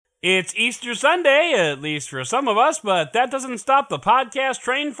It's Easter Sunday, at least for some of us, but that doesn't stop the podcast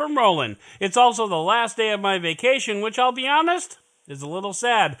train from rolling. It's also the last day of my vacation, which I'll be honest, is a little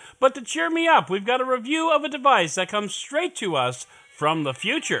sad. But to cheer me up, we've got a review of a device that comes straight to us from the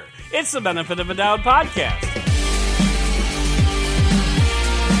future. It's the Benefit of a Doubt podcast.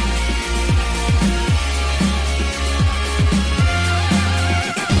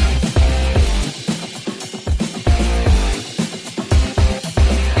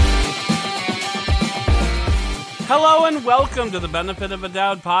 Hello and welcome to the Benefit of a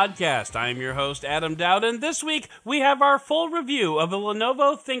Doubt podcast. I am your host, Adam Dowd, and this week we have our full review of the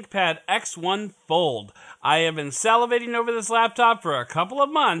Lenovo ThinkPad X1 Fold. I have been salivating over this laptop for a couple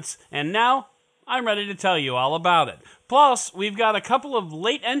of months, and now I'm ready to tell you all about it. Plus, we've got a couple of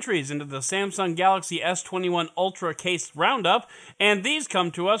late entries into the Samsung Galaxy S21 Ultra Case Roundup, and these come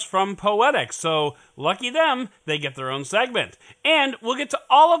to us from Poetics, so lucky them, they get their own segment. And we'll get to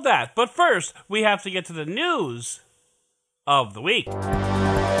all of that, but first, we have to get to the news of the week.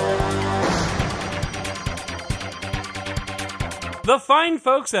 The fine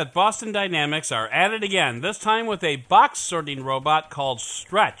folks at Boston Dynamics are at it again, this time with a box sorting robot called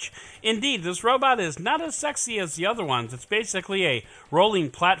Stretch. Indeed, this robot is not as sexy as the other ones. It's basically a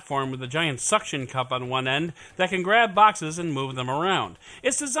rolling platform with a giant suction cup on one end that can grab boxes and move them around.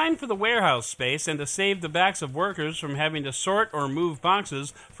 It's designed for the warehouse space and to save the backs of workers from having to sort or move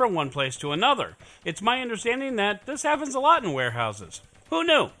boxes from one place to another. It's my understanding that this happens a lot in warehouses. Who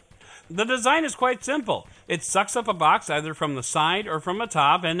knew? The design is quite simple. It sucks up a box either from the side or from the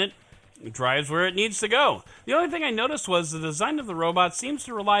top, and it drives where it needs to go. The only thing I noticed was the design of the robot seems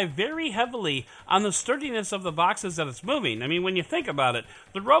to rely very heavily on the sturdiness of the boxes that it's moving. I mean, when you think about it,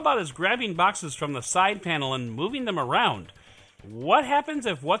 the robot is grabbing boxes from the side panel and moving them around. What happens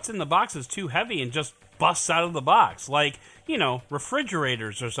if what's in the box is too heavy and just busts out of the box? Like,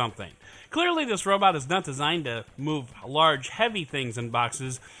 refrigerators or something. Clearly, this robot is not designed to move large, heavy things in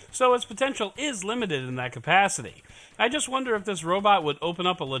boxes, so its potential is limited in that capacity. I just wonder if this robot would open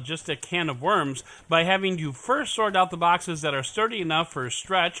up a logistic can of worms by having you first sort out the boxes that are sturdy enough for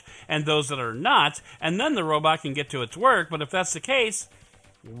Stretch and those that are not, and then the robot can get to its work. But if that's the case,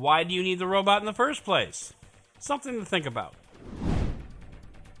 why do you need the robot in the first place? Something to think about.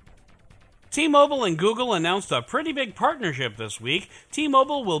 T-Mobile and Google announced a pretty big partnership this week.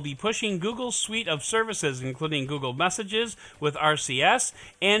 T-Mobile will be pushing Google's suite of services, including Google Messages with RCS,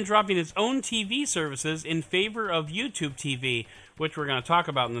 and dropping its own TV services in favor of YouTube TV, which we're going to talk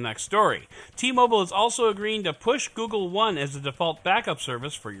about in the next story. T-Mobile is also agreeing to push Google One as the default backup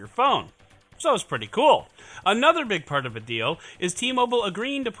service for your phone. So it's pretty cool. Another big part of the deal is T-Mobile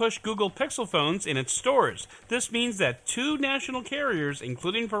agreeing to push Google Pixel phones in its stores. This means that 2 national carriers,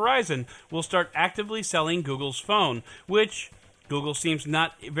 including Verizon, will start actively selling Google's phone, which Google seems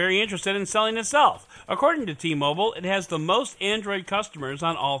not very interested in selling itself. According to T-Mobile, it has the most Android customers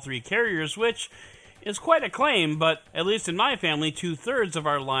on all 3 carriers, which is quite a claim, but at least in my family, 2/3 of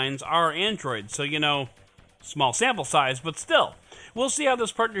our lines are Android, so small sample size, but still. We'll see how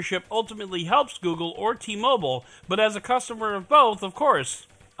this partnership ultimately helps Google or T-Mobile, but as a customer of both, of course,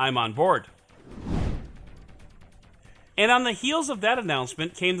 I'm on board. And on the heels of that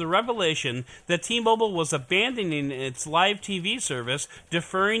announcement came the revelation that T-Mobile was abandoning its live TV service,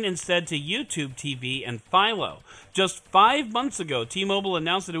 deferring instead to YouTube TV and Philo. Just 5 months ago, T-Mobile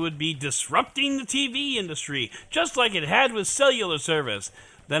announced that it would be disrupting the TV industry, just like it had with cellular service.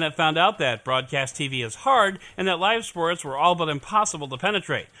 Then it found out that broadcast TV is hard and that live sports were all but impossible to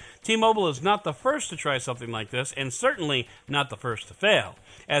penetrate. T-Mobile is not the first to try something like this, and certainly not the first to fail.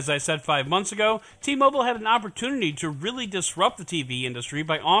 As I said 5 months ago, T-Mobile had an opportunity to really disrupt the TV industry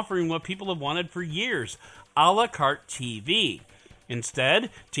by offering what people have wanted for years, a la carte TV. Instead,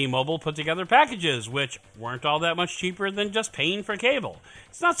 T-Mobile put together packages which weren't all that much cheaper than just paying for cable.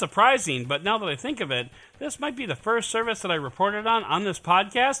 It's not surprising, but now that I think of it, this might be the first service that I reported on this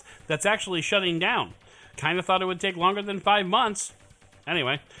podcast that's actually shutting down. Kind of thought it would take longer than 5 months.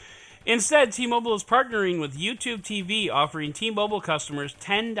 Anyway. Instead, T-Mobile is partnering with YouTube TV, offering T-Mobile customers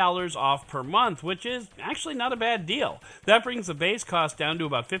 $10 off per month, which is actually not a bad deal. That brings the base cost down to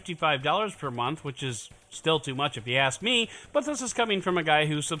about $55 per month, which is still too much if you ask me, but this is coming from a guy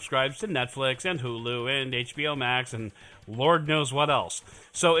who subscribes to Netflix and Hulu and HBO Max and Lord knows what else.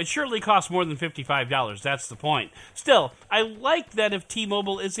 So it surely costs more than $55, that's the point. Still, I like that if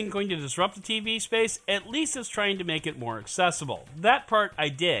T-Mobile isn't going to disrupt the TV space, at least it's trying to make it more accessible. That part I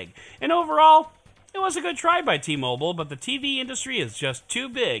dig. And overall, it was a good try by T-Mobile, but the TV industry is just too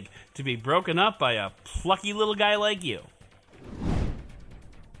big to be broken up by a plucky little guy like you.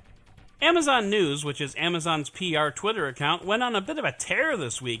 Amazon News, which is Amazon's PR Twitter account, went on a bit of a tear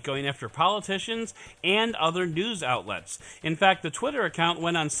this week, going after politicians and other news outlets. In fact, the Twitter account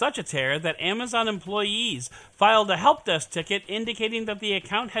went on such a tear that Amazon employees filed a help desk ticket indicating that the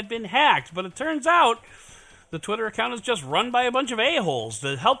account had been hacked, but it turns out the Twitter account is just run by a bunch of a-holes.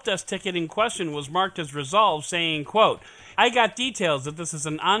 The help desk ticket in question was marked as resolved, saying, quote, "I got details that this is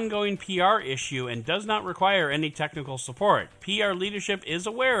an ongoing PR issue and does not require any technical support. PR leadership is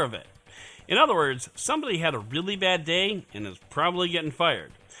aware of it." In other words, somebody had a really bad day and is probably getting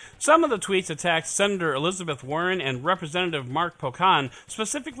fired. Some of the tweets attacked Senator Elizabeth Warren and Representative Mark Pocan,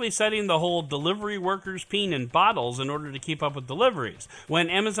 specifically citing the whole delivery workers peeing in bottles in order to keep up with deliveries. When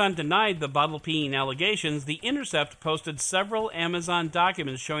Amazon denied the bottle peeing allegations, The Intercept posted several Amazon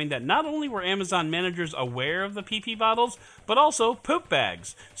documents showing that not only were Amazon managers aware of the PP bottles, but also poop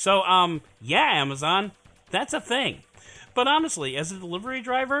bags. So, yeah, Amazon, that's a thing. But honestly, as a delivery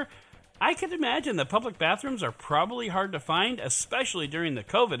driver, I could imagine that public bathrooms are probably hard to find, especially during the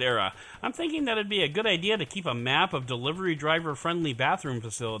COVID era. I'm thinking that it'd be a good idea to keep a map of delivery driver-friendly bathroom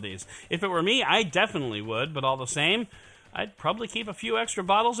facilities. If it were me, I definitely would, but all the same, I'd probably keep a few extra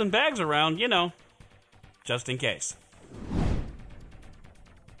bottles and bags around, just in case.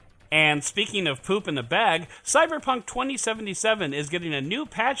 And speaking of poop in a bag, Cyberpunk 2077 is getting a new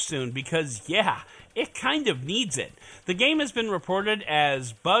patch soon because, it kind of needs it. The game has been reported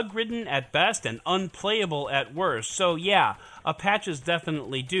as bug-ridden at best and unplayable at worst, so a patch is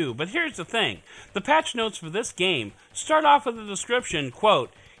definitely due. But here's the thing. The patch notes for this game start off with a description,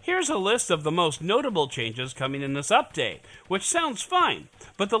 quote, "Here's a list of the most notable changes coming in this update," which sounds fine,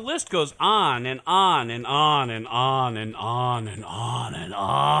 but the list goes on and on and on and on and on and on and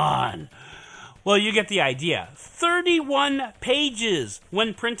on. Well, you get the idea. 31 pages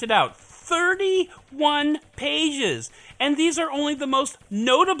when printed out. 31 pages. And these are only the most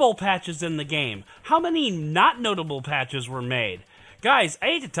notable patches in the game. How many not notable patches were made? Guys, I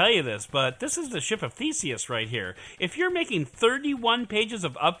hate to tell you this, but this is the ship of Theseus right here. If you're making 31 pages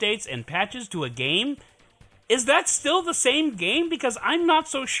of updates and patches to a game, is that still the same game? Because I'm not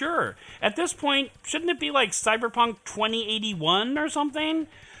so sure. At this point, shouldn't it be like Cyberpunk 2081 or something?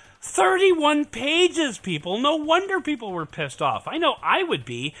 31 pages, people. No wonder people were pissed off. I know I would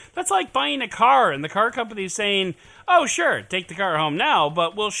be. That's like buying a car and the car company's saying, "Oh, sure, take the car home now,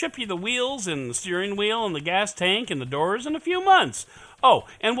 but we'll ship you the wheels and the steering wheel and the gas tank and the doors in a few months. Oh,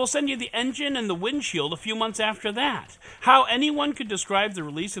 and we'll send you the engine and the windshield a few months after that." How anyone could describe the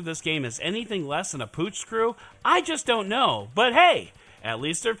release of this game as anything less than a pooch screw, I just don't know. But hey, at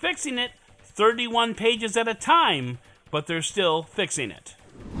least they're fixing it. 31 pages at a time, but they're still fixing it.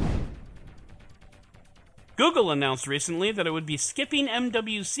 Google announced recently that it would be skipping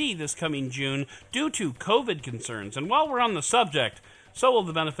MWC this coming June due to COVID concerns. And while we're on the subject, so will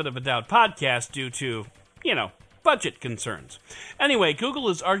the Benefit of a Doubt podcast due to, budget concerns. Anyway, Google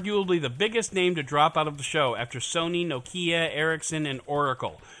is arguably the biggest name to drop out of the show after Sony, Nokia, Ericsson, and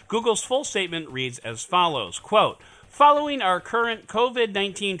Oracle. Google's full statement reads as follows, quote, "Following our current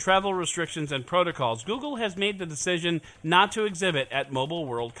COVID-19 travel restrictions and protocols, Google has made the decision not to exhibit at Mobile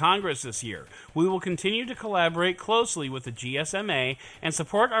World Congress this year. We will continue to collaborate closely with the GSMA and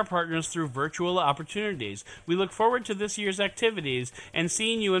support our partners through virtual opportunities. We look forward to this year's activities and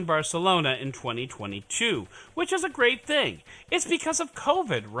seeing you in Barcelona in 2022, which is a great thing. It's because of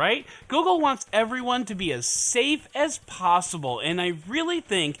COVID, right? Google wants everyone to be as safe as possible, and I really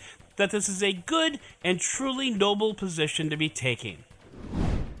think that this is a good and truly noble position to be taking.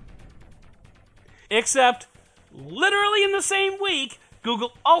 Except, literally in the same week,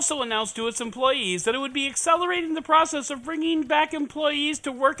 Google also announced to its employees that it would be accelerating the process of bringing back employees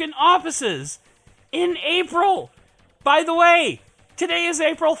to work in offices in April. By the way, today is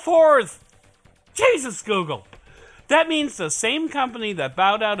April 4th. Jesus, Google. That means the same company that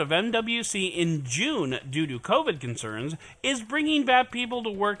bowed out of MWC in June due to COVID concerns is bringing back people to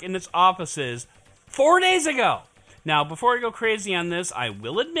work in its offices 4 days ago. Now, before I go crazy on this, I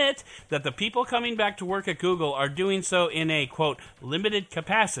will admit that the people coming back to work at Google are doing so in a, quote, limited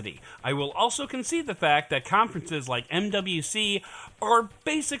capacity. I will also concede the fact that conferences like MWC are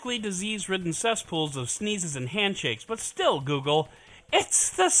basically disease-ridden cesspools of sneezes and handshakes, but still, Google, it's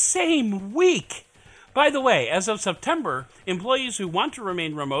the same week. By the way, as of September, employees who want to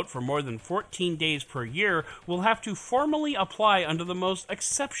remain remote for more than 14 days per year will have to formally apply under the most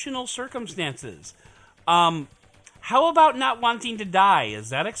exceptional circumstances. How about not wanting to die? Is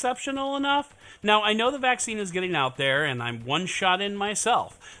that exceptional enough? Now, I know the vaccine is getting out there, and I'm one shot in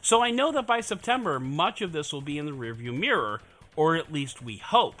myself. So I know that by September, much of this will be in the rearview mirror, or at least we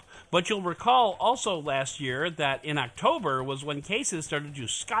hope. But you'll recall also last year that in October was when cases started to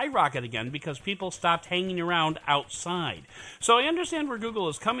skyrocket again because people stopped hanging around outside. So I understand where Google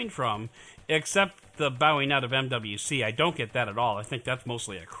is coming from, except the bowing out of MWC. I don't get that at all. I think that's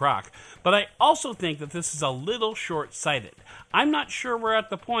mostly a crock. But I also think that this is a little short-sighted. I'm not sure we're at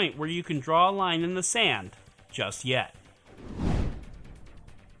the point where you can draw a line in the sand just yet.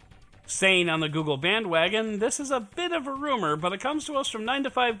 Staying on the Google bandwagon, this is a bit of a rumor, but it comes to us from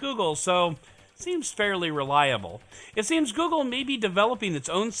 9to5 Google, so seems fairly reliable. It seems Google may be developing its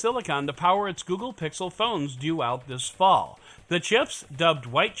own silicon to power its Google Pixel phones due out this fall. The chips, dubbed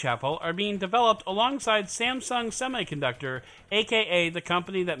Whitechapel, are being developed alongside Samsung Semiconductor, aka the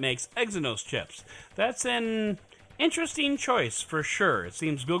company that makes Exynos chips. That's an interesting choice for sure. It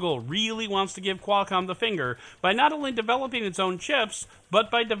seems Google really wants to give Qualcomm the finger by not only developing its own chips, but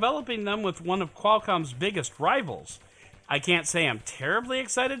by developing them with one of Qualcomm's biggest rivals. I can't say I'm terribly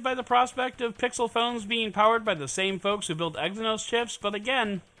excited by the prospect of Pixel phones being powered by the same folks who build Exynos chips, but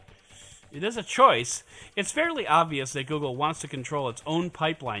again, it is a choice. It's fairly obvious that Google wants to control its own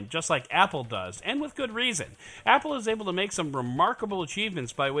pipeline, just like Apple does, and with good reason. Apple is able to make some remarkable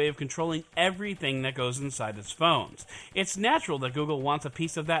achievements by way of controlling everything that goes inside its phones. It's natural that Google wants a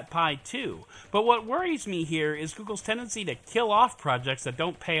piece of that pie too, but what worries me here is Google's tendency to kill off projects that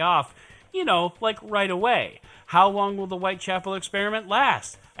don't pay off, like right away. How long will the Whitechapel experiment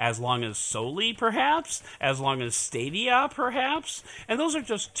last? As long as Soli, perhaps? As long as Stadia, perhaps? And those are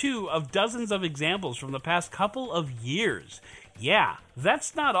just two of dozens of examples from the past couple of years. Yeah,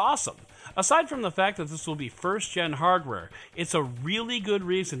 that's not awesome. Aside from the fact that this will be first-gen hardware, it's a really good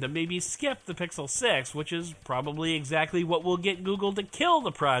reason to maybe skip the Pixel 6, which is probably exactly what will get Google to kill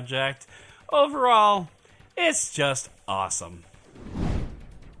the project. Overall, it's just awesome.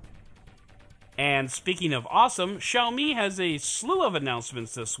 And speaking of awesome, Xiaomi has a slew of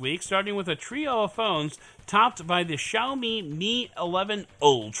announcements this week, starting with a trio of phones topped by the Xiaomi Mi 11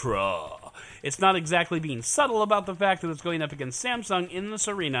 Ultra. It's not exactly being subtle about the fact that it's going up against Samsung in this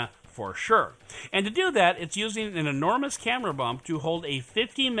arena, for sure. And to do that, it's using an enormous camera bump to hold a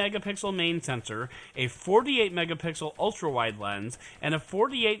 50-megapixel main sensor, a 48-megapixel ultra-wide lens, and a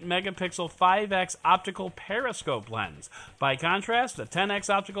 48-megapixel 5x optical periscope lens. By contrast, the 10x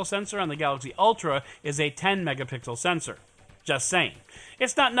optical sensor on the Galaxy Ultra is a 10-megapixel sensor. Just saying.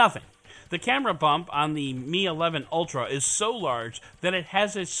 It's not nothing. The camera bump on the Mi 11 Ultra is so large that it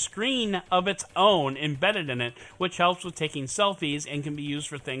has a screen of its own embedded in it, which helps with taking selfies and can be used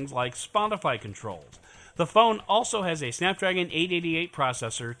for things like Spotify controls. The phone also has a Snapdragon 888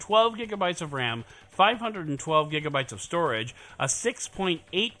 processor, 12 gigabytes of RAM, 512 gigabytes of storage, a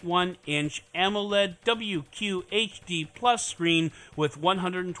 6.81-inch AMOLED WQHD Plus screen with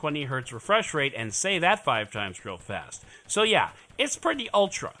 120 Hz refresh rate, and say that 5 times real fast. So yeah, it's pretty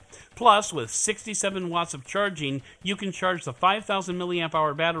ultra. Plus, with 67 watts of charging, you can charge the 5,000 milliamp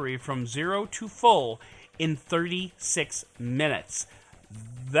hour battery from 0 to full in 36 minutes.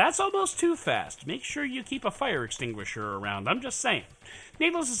 That's almost too fast. Make sure you keep a fire extinguisher around. I'm just saying.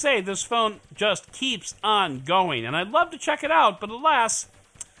 Needless to say, this phone just keeps on going, and I'd love to check it out, but alas,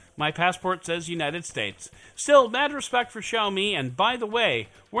 my passport says United States. Still, mad respect for Xiaomi, and by the way,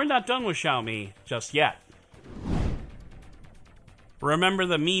 we're not done with Xiaomi just yet. Remember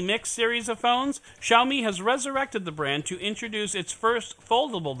the Mi Mix series of phones? Xiaomi has resurrected the brand to introduce its first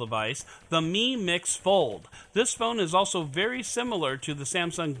foldable device, the Mi Mix Fold. This phone is also very similar to the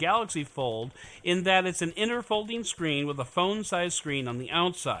Samsung Galaxy Fold in that it's an inner folding screen with a phone-sized screen on the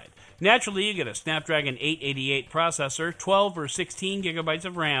outside. Naturally, you get a Snapdragon 888 processor, 12 or 16 gigabytes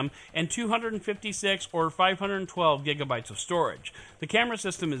of RAM, and 256 or 512 gigabytes of storage. The camera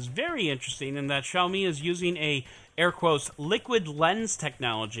system is very interesting in that Xiaomi is using a air quotes, liquid lens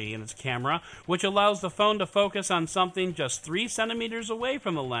technology in its camera, which allows the phone to focus on something just 3 centimeters away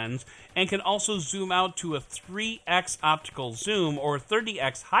from the lens and can also zoom out to a 3x optical zoom or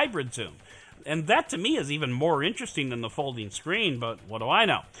 30x hybrid zoom. And that to me is even more interesting than the folding screen, but what do I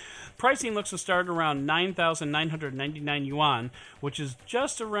know? Pricing looks to start around 9,999 yuan, which is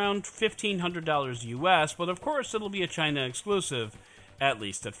just around $1,500 US, but of course it'll be a China exclusive, at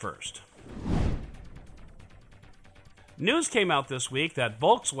least at first. News came out this week that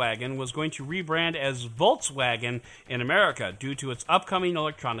Volkswagen was going to rebrand as Volkswagen in America due to its upcoming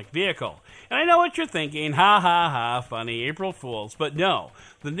electronic vehicle. And I know what you're thinking, ha ha ha, funny, April Fools. But no,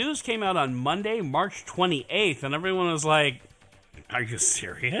 the news came out on Monday, March 28th, and everyone was like, are you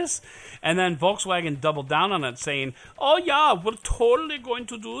serious? And then Volkswagen doubled down on it, saying, oh yeah, we're totally going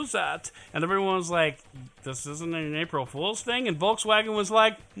to do that. And everyone was like, this isn't an April Fool's thing? And Volkswagen was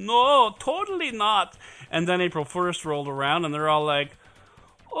like, no, totally not. And then April 1st rolled around, and they're all like,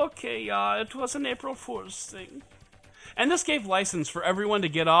 Okay, it was an April Fool's thing. And this gave license for everyone to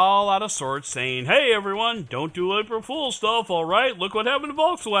get all out of sorts, saying, hey everyone, don't do April Fool stuff, alright? Look what happened to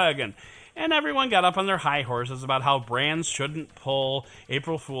Volkswagen. And everyone got up on their high horses about how brands shouldn't pull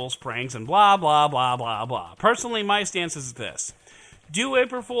April Fool's pranks and blah, blah, blah, blah, blah. Personally, my stance is this. Do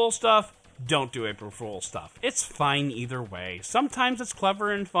April Fool stuff, don't do April Fool stuff. It's fine either way. Sometimes it's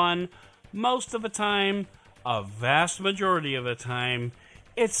clever and fun. Most of the time, a vast majority of the time,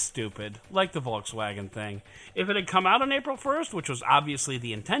 it's stupid, like the Volkswagen thing. If it had come out on April 1st, which was obviously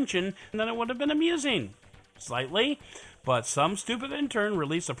the intention, then it would have been amusing. Slightly. But some stupid intern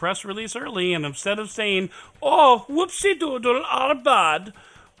released a press release early, and instead of saying, oh, whoopsie doodle, our bad,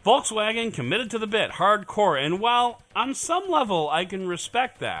 Volkswagen committed to the bit hardcore, and while on some level I can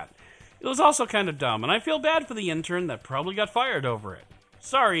respect that, it was also kind of dumb, and I feel bad for the intern that probably got fired over it.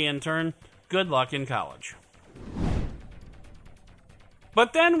 Sorry, intern. Good luck in college.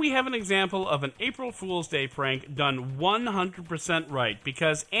 But then we have an example of an April Fool's Day prank done 100% right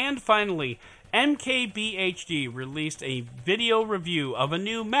because, and finally, MKBHD released a video review of a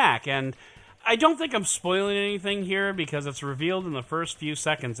new Mac, and I don't think I'm spoiling anything here because it's revealed in the first few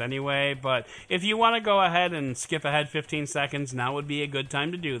seconds anyway, but if you want to go ahead and skip ahead 15 seconds, now would be a good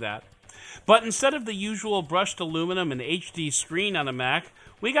time to do that. But instead of the usual brushed aluminum and HD screen on a Mac,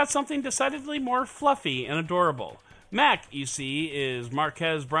 we got something decidedly more fluffy and adorable. Mac, you see, is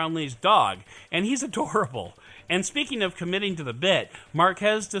Marques Brownlee's dog, and he's adorable. And speaking of committing to the bit,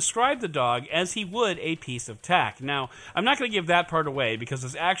 Marques described the dog as he would a piece of tack. Now, I'm not going to give that part away because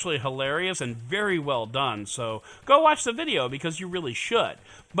it's actually hilarious and very well done, so go watch the video because you really should.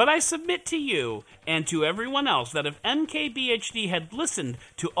 But I submit to you and to everyone else that if MKBHD had listened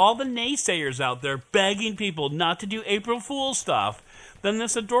to all the naysayers out there begging people not to do April Fool's stuff, then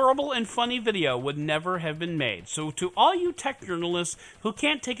this adorable and funny video would never have been made. So to all you tech journalists who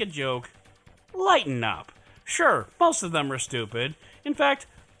can't take a joke, lighten up. Sure, most of them are stupid. In fact,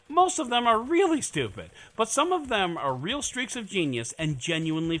 most of them are really stupid. But some of them are real streaks of genius and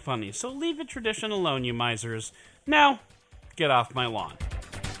genuinely funny. So leave the tradition alone, you misers. Now, get off my lawn.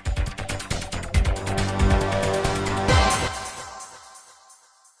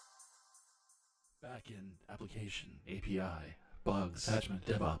 Backend, application, API, bugs, attachment,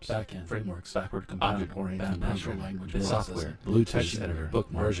 DevOps, backend, frameworks, backward compatible, oriented, natural language, software, blue text editor, book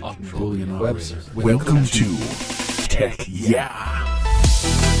version control, Boolean web server. Welcome to Tech Yeah.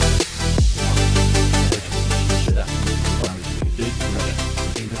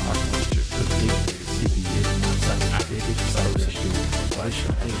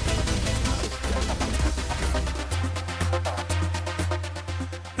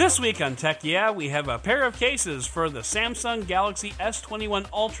 This week on Tech Yeah, we have a pair of cases for the Samsung Galaxy S21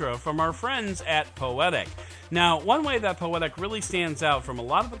 Ultra from our friends at Poetic. Now, one way that Poetic really stands out from a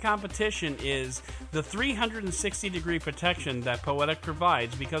lot of the competition is the 360-degree protection that Poetic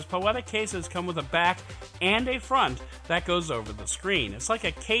provides, because Poetic cases come with a back and a front that goes over the screen. It's like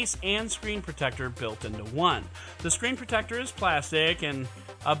a case and screen protector built into one. The screen protector is plastic and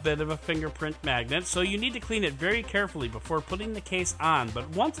a bit of a fingerprint magnet, so you need to clean it very carefully before putting the case on. But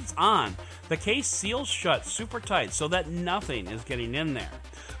once it's on, the case seals shut super tight so that nothing is getting in there.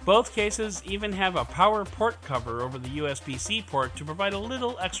 Both cases even have a power port cover over the USB-C port to provide a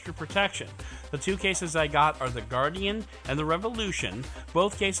little extra protection. The two cases I got are the Guardian and the Revolution.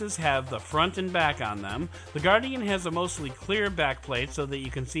 Both cases have the front and back on them. The Guardian has a mostly clear backplate so that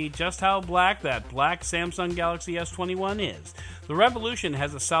you can see just how black that black Samsung Galaxy S21 is. The Revolution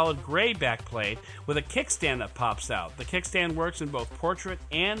has a solid gray backplate with a kickstand that pops out. The kickstand works in both portrait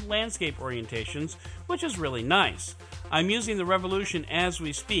and landscape orientations, which is really nice. I'm using the Revolution as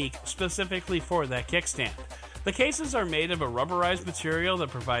we speak, specifically for that kickstand. The cases are made of a rubberized material that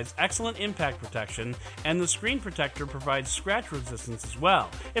provides excellent impact protection, and the screen protector provides scratch resistance as well.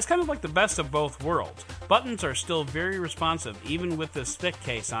 It's kind of like the best of both worlds. Buttons are still very responsive, even with this thick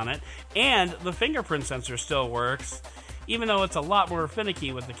case on it, and the fingerprint sensor still works, even though it's a lot more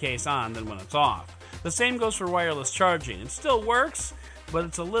finicky with the case on than when it's off. The same goes for wireless charging. It still works, but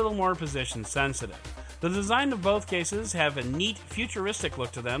it's a little more position sensitive. The design of both cases have a neat, futuristic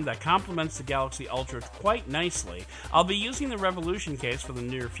look to them that complements the Galaxy Ultra quite nicely. I'll be using the Revolution case for the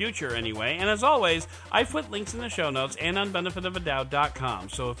near future anyway, and as always, I've put links in the show notes and on benefitofadoubt.com,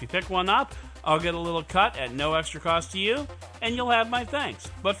 so if you pick one up, I'll get a little cut at no extra cost to you, and you'll have my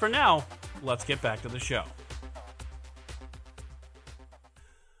thanks. But for now, let's get back to the show.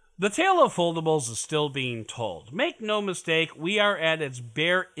 The tale of foldables is still being told. Make no mistake, we are at its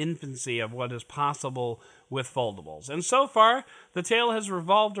bare infancy of what is possible with foldables. And so far, the tale has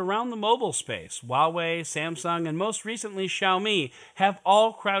revolved around the mobile space. Huawei, Samsung, and most recently Xiaomi have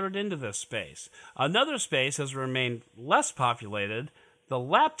all crowded into this space. Another space has remained less populated, the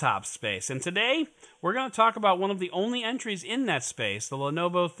laptop space. And today, we're going to talk about one of the only entries in that space, the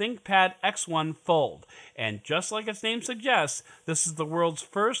Lenovo ThinkPad X1 Fold. And just like its name suggests, this is the world's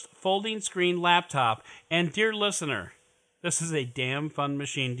first folding screen laptop. And dear listener, this is a damn fun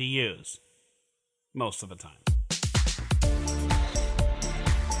machine to use. Most of the time.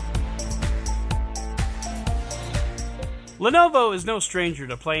 Lenovo is no stranger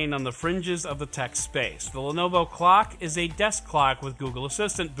to playing on the fringes of the tech space. The Lenovo Clock is a desk clock with Google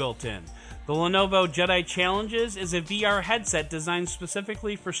Assistant built in. The Lenovo Jedi Challenges is a VR headset designed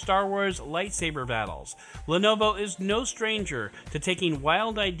specifically for Star Wars lightsaber battles. Lenovo is no stranger to taking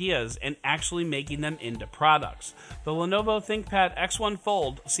wild ideas and actually making them into products. The Lenovo ThinkPad X1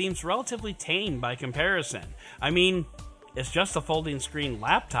 Fold seems relatively tame by comparison. I mean, it's just a folding screen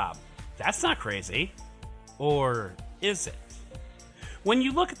laptop. That's not crazy. Or is it? When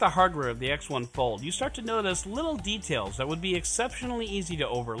you look at the hardware of the X1 Fold, you start to notice little details that would be exceptionally easy to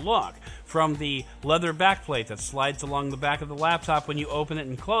overlook, from the leather backplate that slides along the back of the laptop when you open it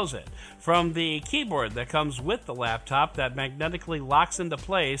and close it, from the keyboard that comes with the laptop that magnetically locks into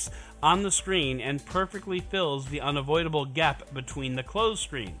place on the screen and perfectly fills the unavoidable gap between the closed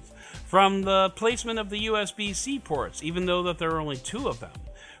screens, from the placement of the USB-C ports, even though that there are only 2 of them,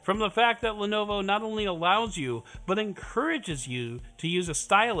 from the fact that Lenovo not only allows you, but encourages you to use a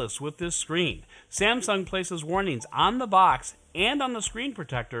stylus with this screen. Samsung places warnings on the box and on the screen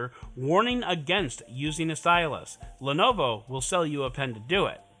protector warning against using a stylus. Lenovo will sell you a pen to do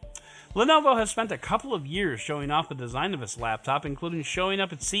it. Lenovo has spent a couple of years showing off the design of its laptop, including showing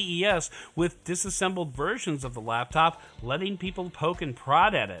up at CES with disassembled versions of the laptop, letting people poke and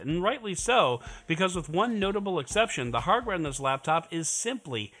prod at it. And rightly so, because with one notable exception, the hardware in this laptop is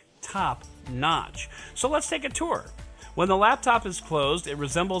simply top-notch. So let's take a tour. When the laptop is closed, it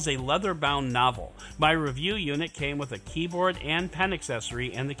resembles a leather-bound novel. My review unit came with a keyboard and pen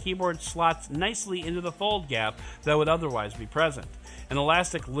accessory, and the keyboard slots nicely into the fold gap that would otherwise be present. An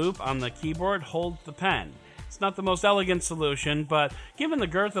elastic loop on the keyboard holds the pen. It's not the most elegant solution, but given the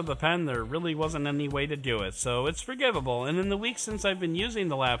girth of the pen, there really wasn't any way to do it, so it's forgivable. And in the weeks since I've been using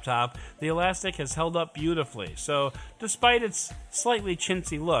the laptop, the elastic has held up beautifully, so despite its slightly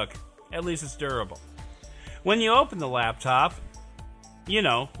chintzy look, at least it's durable. When you open the laptop,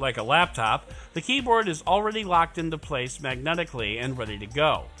 like a laptop, the keyboard is already locked into place magnetically and ready to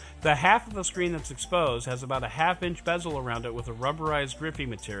go. The half of the screen that's exposed has about a half-inch bezel around it with a rubberized grippy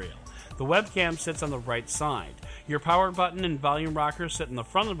material. The webcam sits on the right side. Your power button and volume rocker sit in the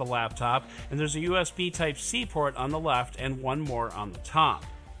front of the laptop, and there's a USB Type-C port on the left and one more on the top.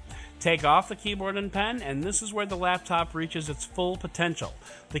 Take off the keyboard and pen, and this is where the laptop reaches its full potential.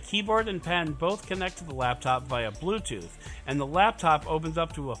 The keyboard and pen both connect to the laptop via Bluetooth, and the laptop opens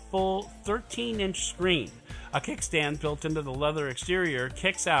up to a full 13-inch screen. A kickstand built into the leather exterior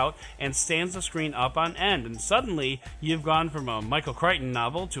kicks out and stands the screen up on end, and suddenly you've gone from a Michael Crichton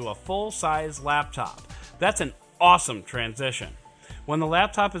novel to a full-size laptop. That's an awesome transition. When the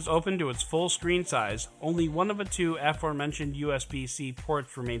laptop is opened to its full screen size, only one of the 2 aforementioned USB-C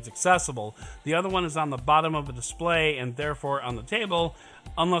ports remains accessible. The other one is on the bottom of the display and therefore on the table,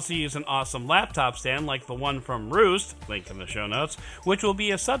 unless you use an awesome laptop stand like the one from Roost, link in the show notes, which will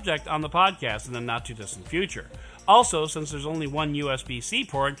be a subject on the podcast in the not-too-distant future. Also, since there's only one USB-C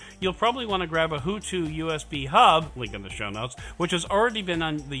port, you'll probably want to grab a Hutu USB hub, link in the show notes, which has already been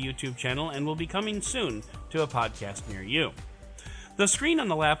on the YouTube channel and will be coming soon to a podcast near you. The screen on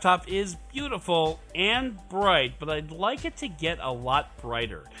the laptop is beautiful and bright, but I'd like it to get a lot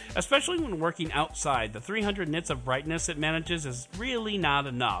brighter. Especially when working outside, the 300 nits of brightness it manages is really not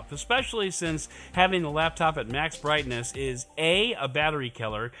enough, especially since having the laptop at max brightness is A, a battery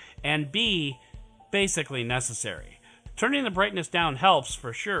killer, and B, basically necessary. Turning the brightness down helps,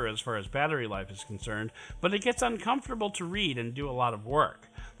 for sure, as far as battery life is concerned, but it gets uncomfortable to read and do a lot of work.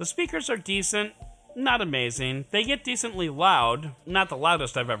 The speakers are decent, not amazing. They get decently loud, not the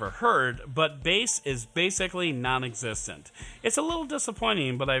loudest I've ever heard, but bass is basically non-existent. It's a little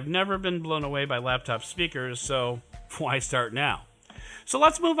disappointing, but I've never been blown away by laptop speakers, so why start now? So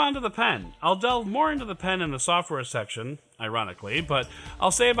let's move on to the pen. I'll delve more into the pen in the software section, ironically, but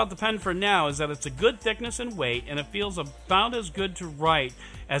I'll say about the pen for now is that it's a good thickness and weight, and it feels about as good to write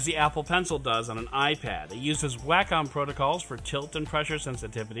as the Apple Pencil does on an iPad. It uses Wacom protocols for tilt and pressure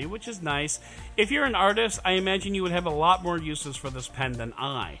sensitivity, which is nice. If you're an artist, I imagine you would have a lot more uses for this pen than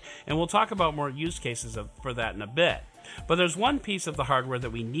I, and we'll talk about more use cases for that in a bit. But there's one piece of the hardware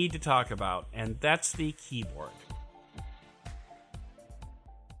that we need to talk about, and that's the keyboard.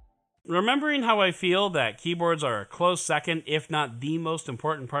 Remembering how I feel that keyboards are a close second, if not the most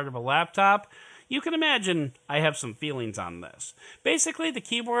important part of a laptop, you can imagine I have some feelings on this. Basically, the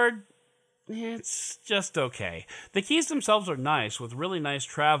keyboard, it's just okay. The keys themselves are nice, with really nice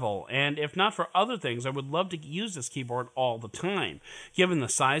travel, and if not for other things, I would love to use this keyboard all the time. Given the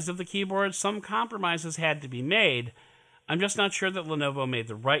size of the keyboard, some compromises had to be made. I'm just not sure that Lenovo made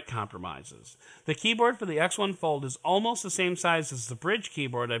the right compromises. The keyboard for the X1 Fold is almost the same size as the Brydge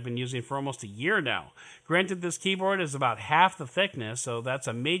keyboard I've been using for almost a year now. Granted, this keyboard is about half the thickness, so that's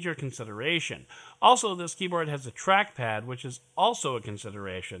a major consideration. Also, this keyboard has a trackpad, which is also a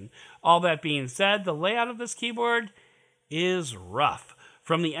consideration. All that being said, the layout of this keyboard is rough.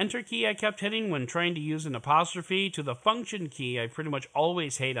 From the enter key I kept hitting when trying to use an apostrophe to the function key I pretty much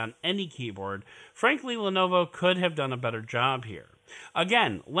always hate on any keyboard, frankly, Lenovo could have done a better job here.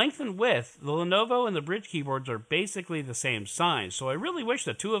 Again, length and width, the Lenovo and the Brydge keyboards are basically the same size, so I really wish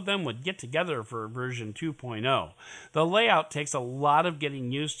the two of them would get together for version 2.0. The layout takes a lot of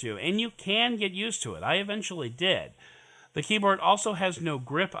getting used to, and you can get used to it. I eventually did. The keyboard also has no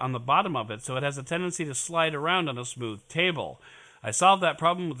grip on the bottom of it, so it has a tendency to slide around on a smooth table. I solved that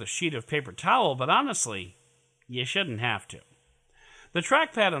problem with a sheet of paper towel, but honestly, you shouldn't have to. The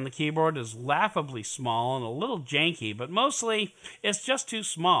trackpad on the keyboard is laughably small and a little janky, but mostly it's just too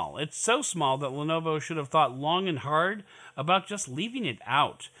small. It's so small that Lenovo should have thought long and hard about just leaving it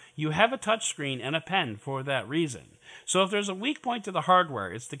out. You have a touchscreen and a pen for that reason. So if there's a weak point to the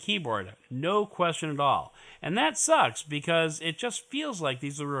hardware, it's the keyboard, no question at all. And that sucks because it just feels like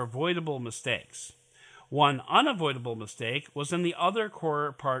these are avoidable mistakes. One unavoidable mistake was in the other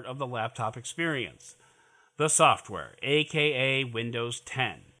core part of the laptop experience, the software, aka Windows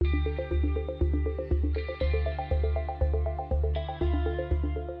 10.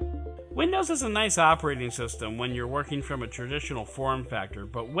 Windows is a nice operating system when you're working from a traditional form factor,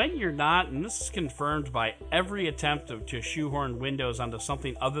 but when you're not, and this is confirmed by every attempt to shoehorn Windows onto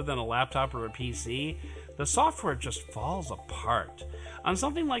something other than a laptop or a PC, the software just falls apart. On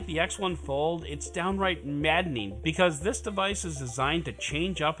something like the X1 Fold, it's downright maddening because this device is designed to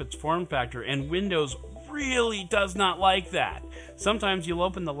change up its form factor, and Windows really does not like that. Sometimes you'll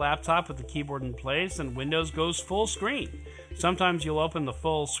open the laptop with the keyboard in place and Windows goes full screen. Sometimes you'll open the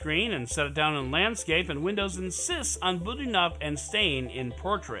full screen and set it down in landscape and Windows insists on booting up and staying in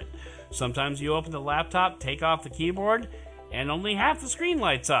portrait. Sometimes you open the laptop, take off the keyboard, and only half the screen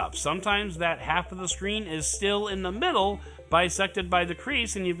lights up. Sometimes that half of the screen is still in the middle, bisected by the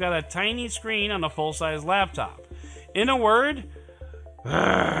crease, and you've got a tiny screen on a full-size laptop. In a word,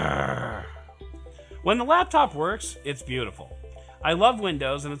 when the laptop works, it's beautiful. I love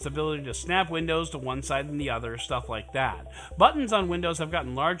Windows and its ability to snap windows to one side and the other, stuff like that. Buttons on Windows have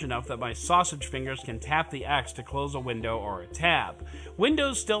gotten large enough that my sausage fingers can tap the X to close a window or a tab.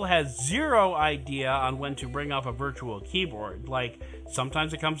 Windows still has zero idea on when to bring up a virtual keyboard. Like,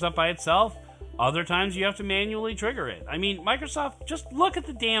 sometimes it comes up by itself, other times you have to manually trigger it. I mean, Microsoft, just look at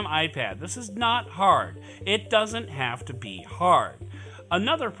the damn iPad. This is not hard. It doesn't have to be hard.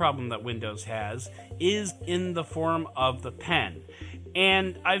 Another problem that Windows has is in the form of the pen.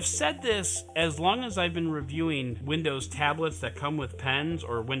 And I've said this as long as I've been reviewing Windows tablets that come with pens,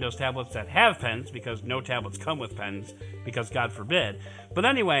 or Windows tablets that have pens, because no tablets come with pens, because God forbid. But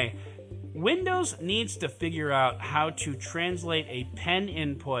anyway, Windows needs to figure out how to translate a pen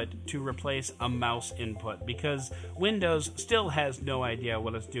input to replace a mouse input, because Windows still has no idea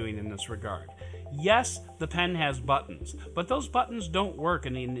what it's doing in this regard. Yes, the pen has buttons, but those buttons don't work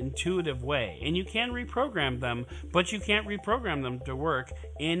in an intuitive way, and you can reprogram them, but you can't reprogram them to work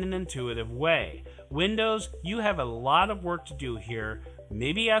in an intuitive way. Windows, you have a lot of work to do here.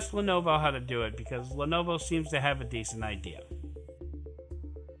 Maybe ask Lenovo how to do it, because Lenovo seems to have a decent idea.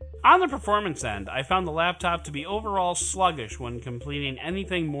 On the performance end, I found the laptop to be overall sluggish when completing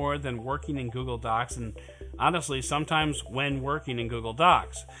anything more than working in Google Docs, and honestly, sometimes when working in Google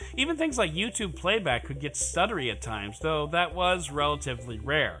Docs. Even things like YouTube playback could get stuttery at times, though that was relatively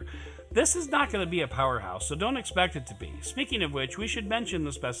rare. This is not going to be a powerhouse, so don't expect it to be. Speaking of which, we should mention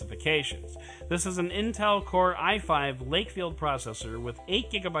the specifications. This is an Intel Core i5 Lakefield processor with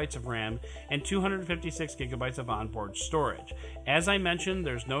 8GB of RAM and 256GB of onboard storage. As I mentioned,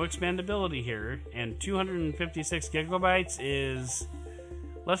 there's no expandability here, and 256GB is,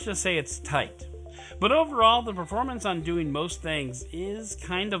 let's just say it's tight. But overall, the performance on doing most things is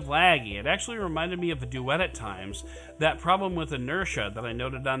kind of laggy. It actually reminded me of a Duet at times, that problem with inertia that I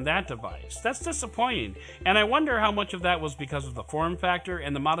noted on that device. That's disappointing, and I wonder how much of that was because of the form factor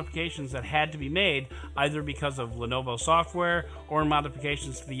and the modifications that had to be made, either because of Lenovo software or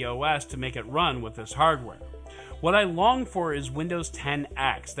modifications to the OS to make it run with this hardware. What I long for is Windows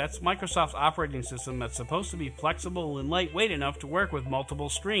 10X. That's Microsoft's operating system that's supposed to be flexible and lightweight enough to work with multiple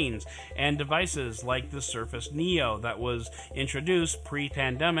screens and devices like the Surface Neo that was introduced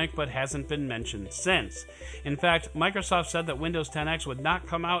pre-pandemic but hasn't been mentioned since. In fact, Microsoft said that Windows 10X would not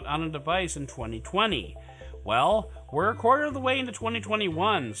come out on a device in 2020. Well, we're a quarter of the way into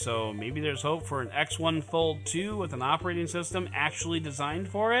 2021, so maybe there's hope for an X1 Fold 2 with an operating system actually designed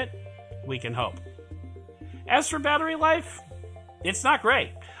for it? We can hope. As for battery life, it's not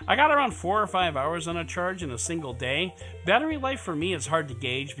great. I got around 4 or 5 hours on a charge in a single day. Battery life for me is hard to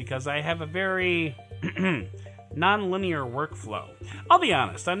gauge because I have a very non-linear workflow. I'll be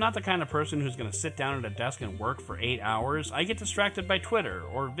honest, I'm not the kind of person who's going to sit down at a desk and work for 8 hours. I get distracted by Twitter,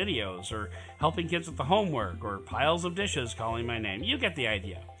 or videos, or helping kids with the homework, or piles of dishes calling my name. You get the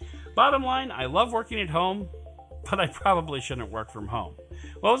idea. Bottom line, I love working at home, but I probably shouldn't work from home.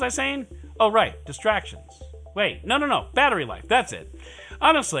 What was I saying? Oh, right, distractions. Wait, no, battery life, that's it.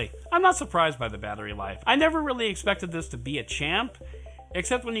 Honestly, I'm not surprised by the battery life. I never really expected this to be a champ,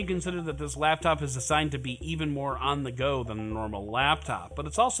 except when you consider that this laptop is designed to be even more on the go than a normal laptop. But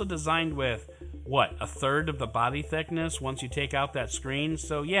it's also designed with, a third of the body thickness once you take out that screen?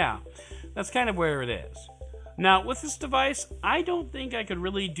 So yeah, that's kind of where it is. Now, with this device, I don't think I could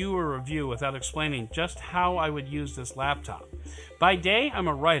really do a review without explaining just how I would use this laptop. By day, I'm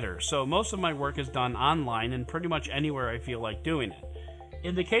a writer, so most of my work is done online and pretty much anywhere I feel like doing it.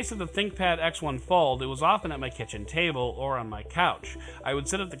 In the case of the ThinkPad X1 Fold, it was often at my kitchen table or on my couch. I would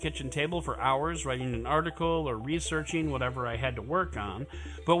sit at the kitchen table for hours writing an article or researching whatever I had to work on,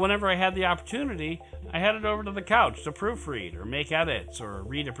 but whenever I had the opportunity, I headed over to the couch to proofread or make edits or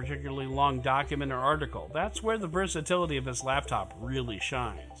read a particularly long document or article. That's where the versatility of this laptop really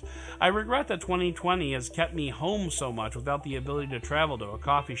shines. I regret that 2020 has kept me home so much without the ability to travel to a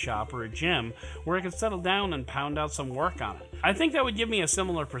coffee shop or a gym where I could settle down and pound out some work on it. I think that would give me a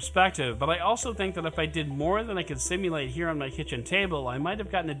similar perspective, but I also think that if I did more than I could simulate here on my kitchen table, I might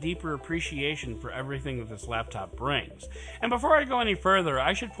have gotten a deeper appreciation for everything that this laptop brings. And before I go any further,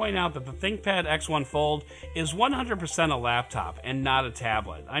 I should point out that the ThinkPad X1 Fold is 100% a laptop and not a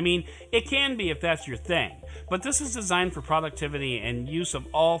tablet. I mean, it can be if that's your thing, but this is designed for productivity and use of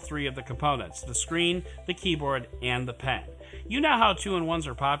all three of the components: the screen, the keyboard, and the pen. You know how 2-in-1s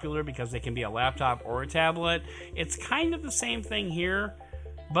are popular because they can be a laptop or a tablet? It's kind of the same thing here,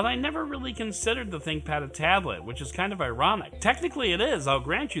 but I never really considered the ThinkPad a tablet, which is kind of ironic. Technically it is, I'll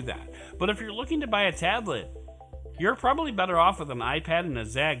grant you that, but if you're looking to buy a tablet, you're probably better off with an iPad and a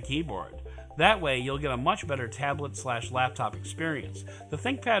ZAGG keyboard. That way you'll get a much better tablet/laptop experience. The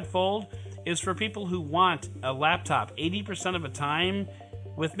ThinkPad Fold is for people who want a laptop 80% of the time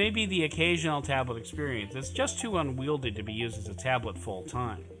with maybe the occasional tablet experience. It's just too unwieldy to be used as a tablet full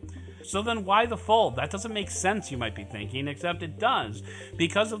time. So then why the Fold? That doesn't make sense, you might be thinking, except it does,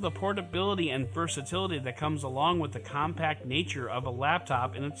 because of the portability and versatility that comes along with the compact nature of a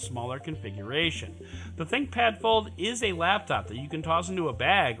laptop in its smaller configuration. The ThinkPad Fold is a laptop that you can toss into a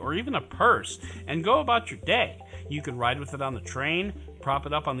bag or even a purse and go about your day. You can ride with it on the train, prop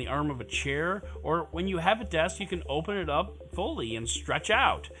it up on the arm of a chair, or when you have a desk, you can open it up fully and stretch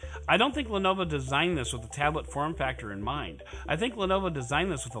out. I don't think Lenovo designed this with a tablet form factor in mind. I think Lenovo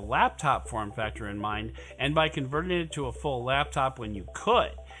designed this with a laptop form factor in mind, and by converting it to a full laptop when you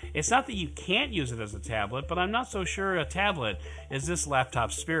could. It's not that you can't use it as a tablet, but I'm not so sure a tablet is this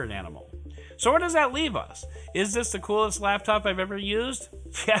laptop's spirit animal. So where does that leave us? Is this the coolest laptop I've ever used?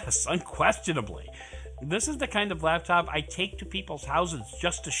 Yes, unquestionably. This is the kind of laptop I take to people's houses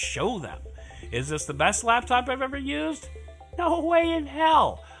just to show them. Is this the best laptop I've ever used? No way in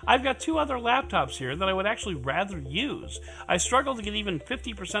hell. I've got 2 other laptops here that I would actually rather use. I struggle to get even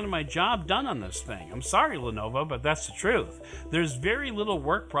 50% of my job done on this thing. I'm sorry, Lenovo, but that's the truth. There's very little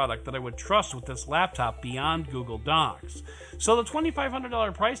work product that I would trust with this laptop beyond Google Docs. So the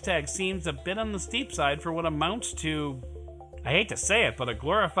 $2,500 price tag seems a bit on the steep side for what amounts to, I hate to say it, but a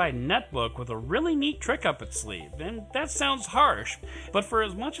glorified netbook with a really neat trick up its sleeve. And that sounds harsh, but for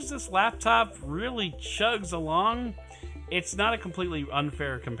as much as this laptop really chugs along, it's not a completely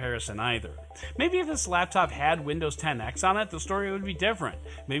unfair comparison either. Maybe if this laptop had Windows 10X on it, the story would be different.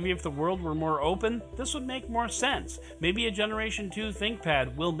 Maybe if the world were more open, this would make more sense. Maybe a Generation 2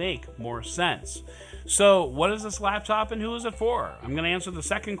 ThinkPad will make more sense. So, what is this laptop and who is it for? I'm going to answer the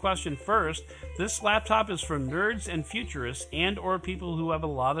second question first. This laptop is for nerds and futurists and or people who have a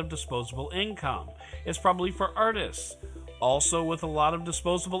lot of disposable income. It's probably for artists, also with a lot of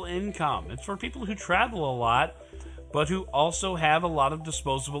disposable income. It's for people who travel a lot, but who also have a lot of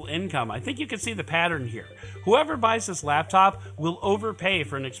disposable income. I think you can see the pattern here. Whoever buys this laptop will overpay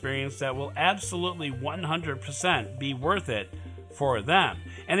for an experience that will absolutely 100% be worth it for them.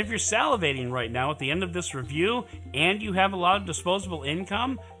 And if you're salivating right now at the end of this review and you have a lot of disposable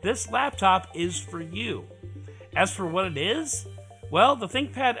income, this laptop is for you. As for what it is, well, the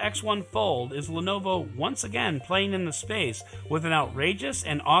ThinkPad X1 Fold is Lenovo once again playing in the space with an outrageous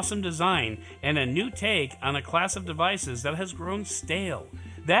and awesome design and a new take on a class of devices that has grown stale.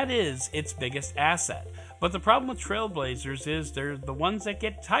 That is its biggest asset. But the problem with Trailblazers is they're the ones that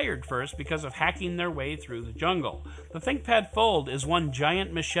get tired first because of hacking their way through the jungle. The ThinkPad Fold is one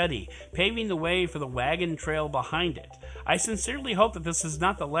giant machete, paving the way for the wagon trail behind it. I sincerely hope that this is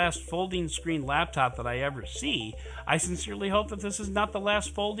not the last folding screen laptop that I ever see. I sincerely hope that this is not the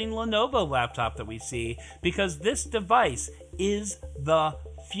last folding Lenovo laptop that we see, because this device is the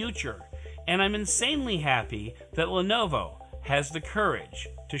future. And I'm insanely happy that Lenovo has the courage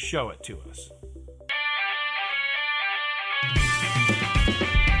to show it to us.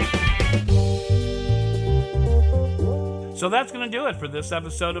 So that's going to do it for this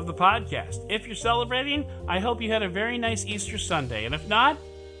episode of the podcast. If you're celebrating, I hope you had a very nice Easter Sunday. And if not,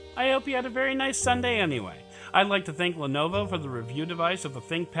 I hope you had a very nice Sunday anyway. I'd like to thank Lenovo for the review device of the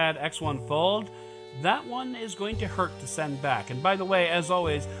ThinkPad X1 Fold. That one is going to hurt to send back. And by the way, as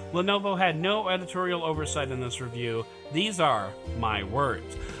always, Lenovo had no editorial oversight in this review. These are my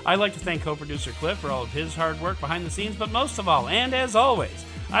words. I'd like to thank co-producer Cliff for all of his hard work behind the scenes, but most of all, and as always,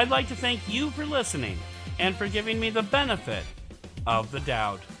 I'd like to thank you for listening and for giving me the benefit of the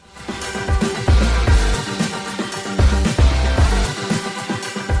doubt.